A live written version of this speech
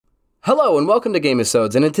Hello and welcome to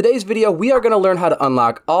Gamesodes, and in today's video we are going to learn how to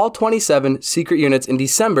unlock all 27 secret units in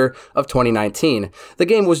December of 2019. The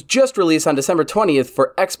game was just released on December 20th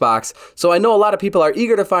for Xbox, so I know a lot of people are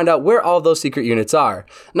eager to find out where all those secret units are.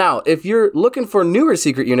 Now, if you're looking for newer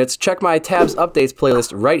secret units, check my Tabs Updates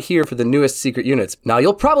playlist right here for the newest secret units. Now,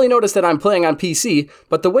 you'll probably notice that I'm playing on PC,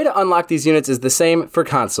 but the way to unlock these units is the same for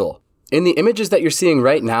console. In the images that you're seeing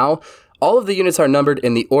right now, all of the units are numbered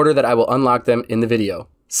in the order that I will unlock them in the video.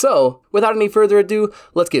 So, without any further ado,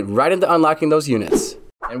 let's get right into unlocking those units.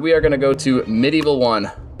 And we are going to go to Medieval 1.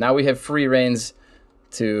 Now we have free reins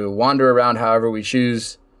to wander around however we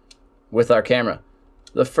choose with our camera.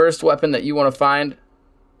 The first weapon that you want to find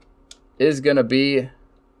is going to be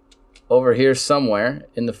over here somewhere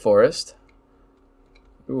in the forest.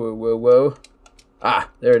 Whoa, whoa, whoa. Ah,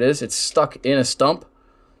 there it is. It's stuck in a stump.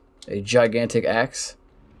 A gigantic axe.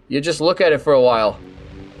 You just look at it for a while.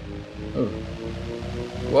 Ooh.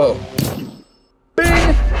 Whoa.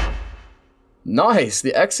 Bing! Nice.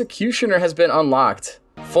 The Executioner has been unlocked.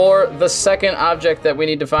 For the second object that we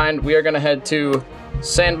need to find, we are going to head to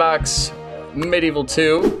Sandbox Medieval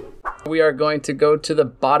 2. We are going to go to the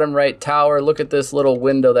bottom right tower. Look at this little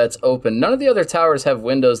window that's open. None of the other towers have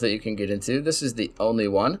windows that you can get into. This is the only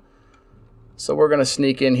one. So we're going to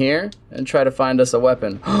sneak in here and try to find us a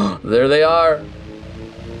weapon. There they are.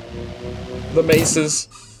 The maces.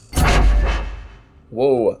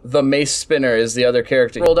 Whoa, the Mace Spinner is the other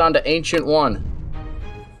character. Roll down to Ancient 1.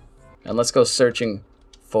 And let's go searching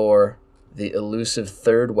for the elusive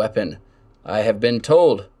third weapon. I have been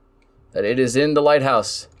told that it is in the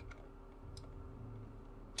lighthouse.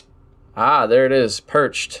 Ah, there it is,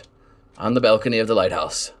 perched on the balcony of the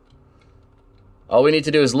lighthouse. All we need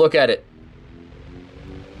to do is look at it.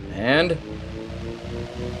 And...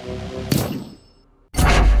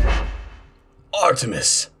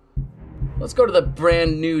 Artemis! Let's go to the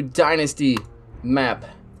brand new Dynasty map.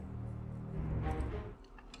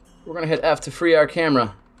 We're going to hit F to free our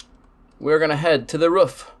camera. We're going to head to the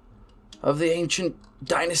roof of the ancient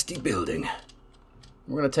Dynasty building.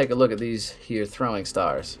 We're going to take a look at these here throwing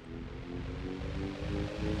stars.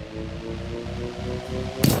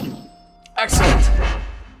 Excellent!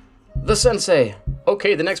 The Sensei.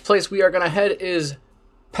 Okay, the next place we are going to head is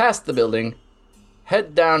past the building.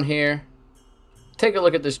 Head down here. Take a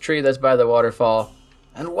look at this tree that's by the waterfall.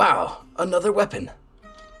 And wow, another weapon.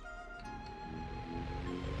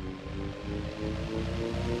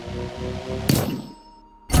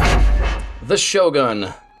 The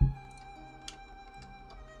Shogun.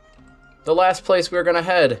 The last place we're gonna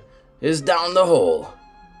head is down the hole.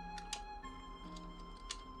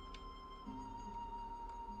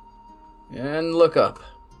 And look up.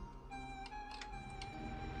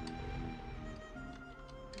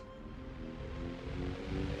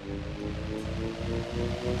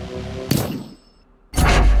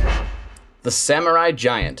 The Samurai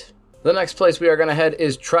Giant. The next place we are going to head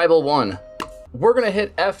is Tribal 1. We're going to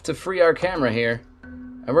hit F to free our camera here.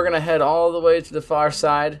 And we're going to head all the way to the far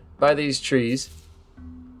side by these trees.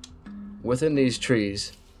 Within these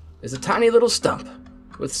trees is a tiny little stump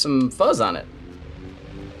with some fuzz on it.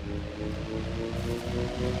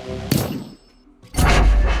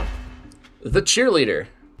 The Cheerleader.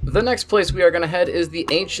 The next place we are going to head is the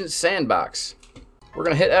Ancient Sandbox. We're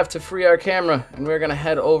going to hit F to free our camera and we're going to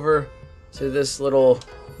head over to this little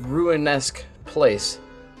ruin-esque place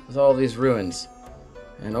with all these ruins.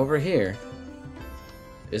 And over here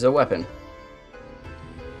is a weapon.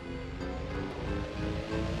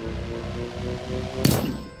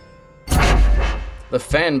 The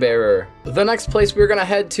Fan Bearer. The next place we're gonna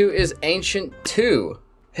head to is Ancient 2.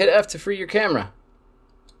 Hit F to free your camera.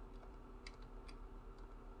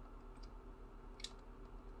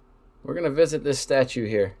 We're gonna visit this statue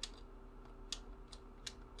here.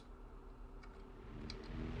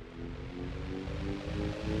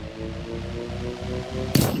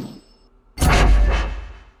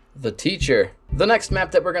 The Teacher. The next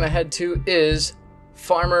map that we're going to head to is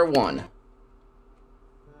Farmer 1.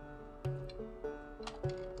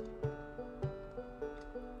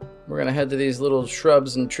 We're going to head to these little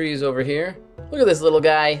shrubs and trees over here. Look at this little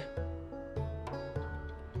guy.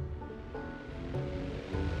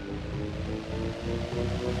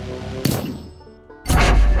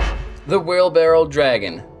 The Wheelbarrow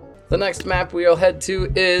Dragon. The next map we'll head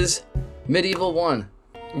to is Medieval 1.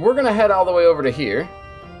 We're going to head all the way over to here.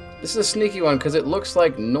 This is a sneaky one because it looks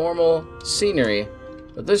like normal scenery,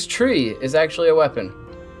 but this tree is actually a weapon.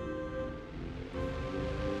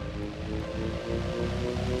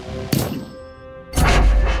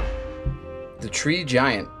 The Tree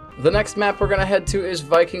Giant. The next map we're going to head to is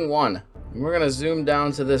Viking 1. And we're going to zoom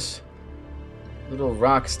down to this little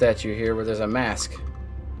rock statue here where there's a mask.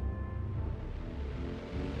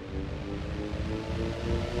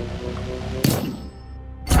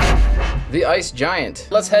 The Ice Giant.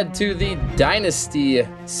 Let's head to the Dynasty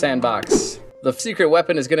sandbox. The secret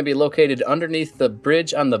weapon is going to be located underneath the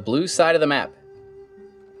bridge on the blue side of the map.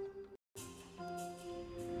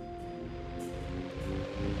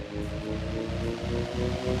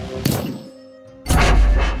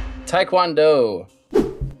 Taekwondo.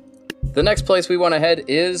 The next place we want to head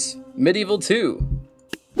is Medieval 2.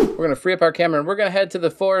 We're going to free up our camera and we're going to head to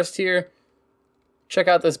the forest here. Check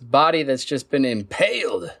out this body that's just been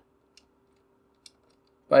impaled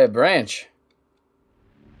by a branch.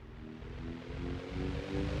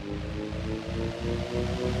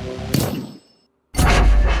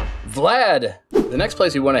 Vlad. The next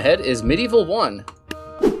place we want to head is Medieval 1.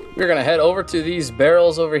 We're going to head over to these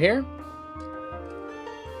barrels over here.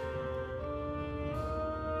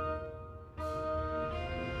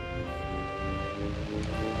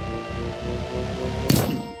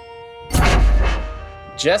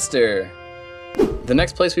 Jester. The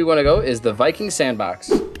next place we want to go is the Viking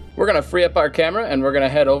sandbox. We're going to free up our camera and we're going to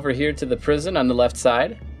head over here to the prison on the left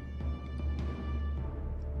side.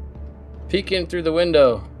 Peek in through the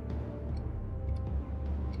window.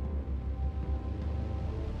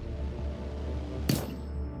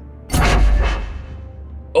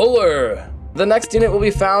 Ullr. The next unit will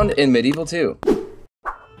be found in Medieval 2. We're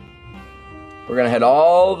going to head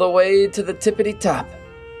all the way to the tippity top.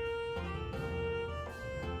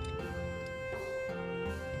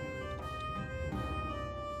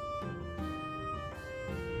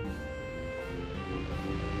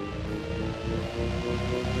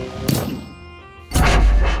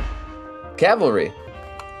 Cavalry.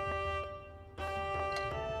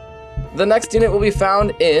 The next unit will be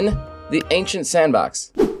found in the Ancient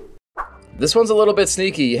Sandbox. This one's a little bit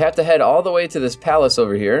sneaky. You have to head all the way to this palace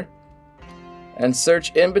over here and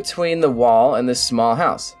search in between the wall and this small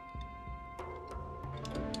house.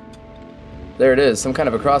 There it is, some kind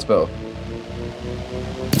of a crossbow.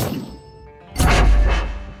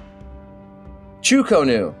 Chu Ko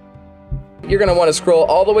Nu. You're going to want to scroll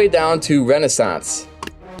all the way down to Renaissance.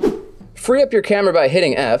 Free up your camera by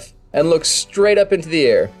hitting F and look straight up into the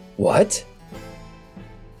air. What?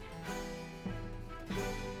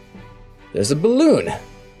 There's a balloon.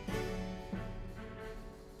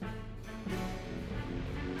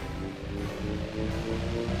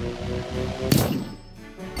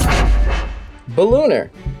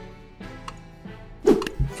 Ballooner.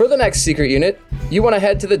 For the next secret unit, you want to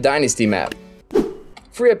head to the Dynasty map.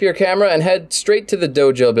 Free up your camera and head straight to the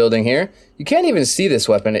dojo building here. You can't even see this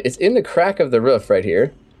weapon. It's in the crack of the roof right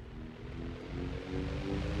here.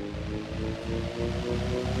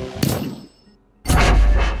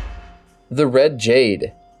 The Red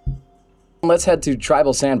Jade. Let's head to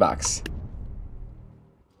Tribal Sandbox.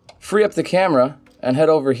 Free up the camera and head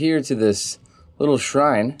over here to this little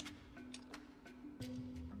shrine.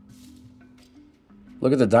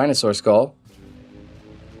 Look at the dinosaur skull.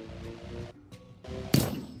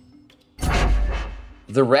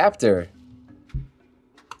 The Raptor.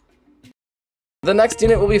 The next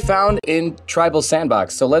unit will be found in Tribal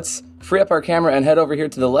Sandbox. So let's free up our camera and head over here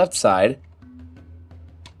to the left side.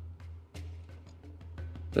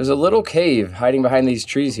 There's a little cave hiding behind these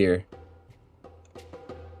trees here.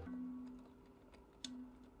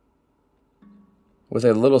 With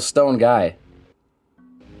a little stone guy.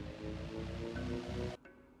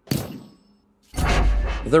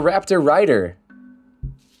 The Raptor Rider.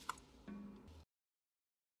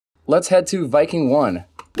 Let's head to Viking 1.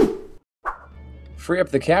 Free up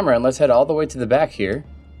the camera and let's head all the way to the back here.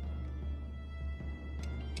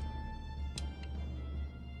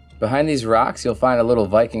 Behind these rocks, you'll find a little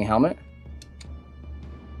Viking helmet.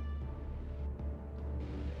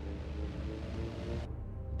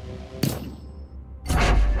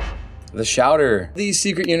 The Shouter. These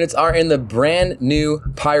secret units are in the brand new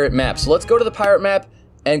pirate map. So let's go to the pirate map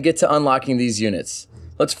and get to unlocking these units.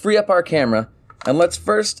 Let's free up our camera and let's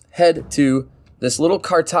first head to this little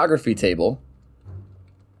cartography table.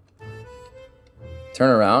 Turn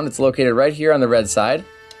around, it's located right here on the red side.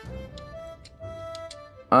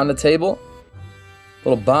 On the table,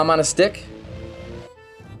 little bomb on a stick.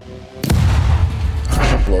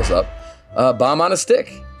 It blows up. Bomb on a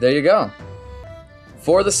stick, there you go.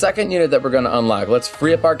 For the second unit that we're gonna unlock, let's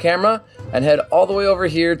free up our camera and head all the way over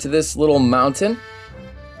here to this little mountain.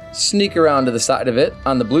 Sneak around to the side of it,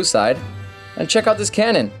 on the blue side, and check out this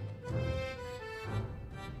cannon.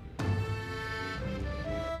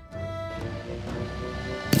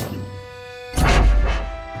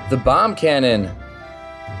 The bomb cannon.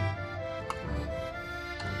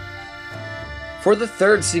 For the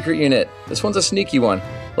third secret unit, this one's a sneaky one.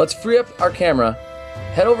 Let's free up our camera,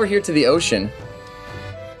 head over here to the ocean.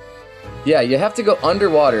 Yeah, you have to go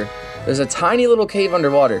underwater. There's a tiny little cave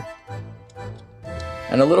underwater.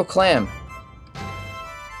 And a little clam.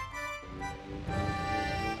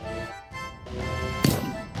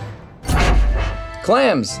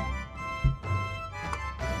 Clams!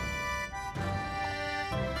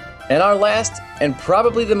 And our last, and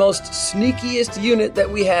probably the most sneakiest unit that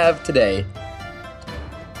we have today,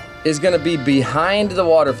 is gonna be behind the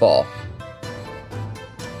waterfall.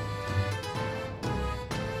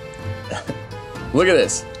 Look at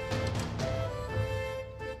this.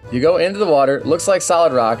 You go into the water, looks like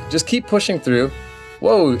solid rock, just keep pushing through.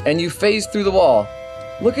 Whoa, and you phase through the wall.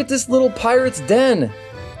 Look at this little pirate's den.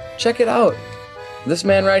 Check it out. This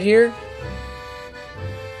man right here,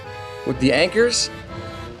 with the anchors,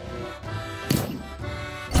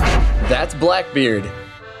 that's Blackbeard.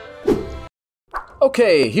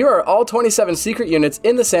 Okay, here are all 27 secret units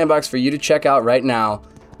in the sandbox for you to check out right now.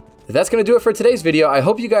 That's going to do it for today's video. I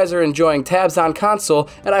hope you guys are enjoying tabs on console,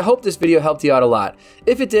 and I hope this video helped you out a lot.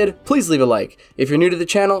 If it did, please leave a like. If you're new to the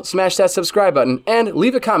channel, smash that subscribe button, and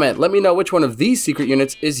leave a comment. Let me know which one of these secret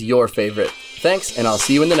units is your favorite. Thanks, and I'll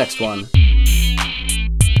see you in the next one.